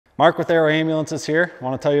Mark with Aero Ambulances here. I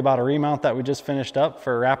want to tell you about a remount that we just finished up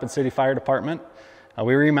for Rapid City Fire Department.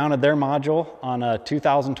 We remounted their module on a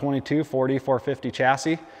 2022 Ford E450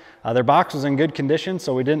 chassis. Their box was in good condition,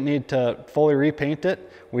 so we didn't need to fully repaint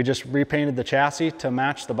it. We just repainted the chassis to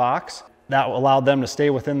match the box. That allowed them to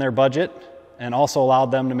stay within their budget and also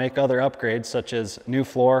allowed them to make other upgrades such as new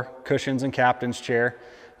floor, cushions and captain's chair,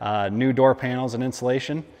 new door panels and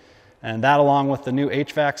insulation. And that, along with the new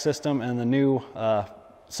HVAC system and the new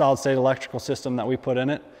solid state electrical system that we put in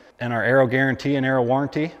it, and our Aero guarantee and Aero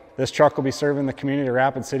warranty, this truck will be serving the community of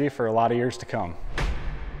Rapid City for a lot of years to come.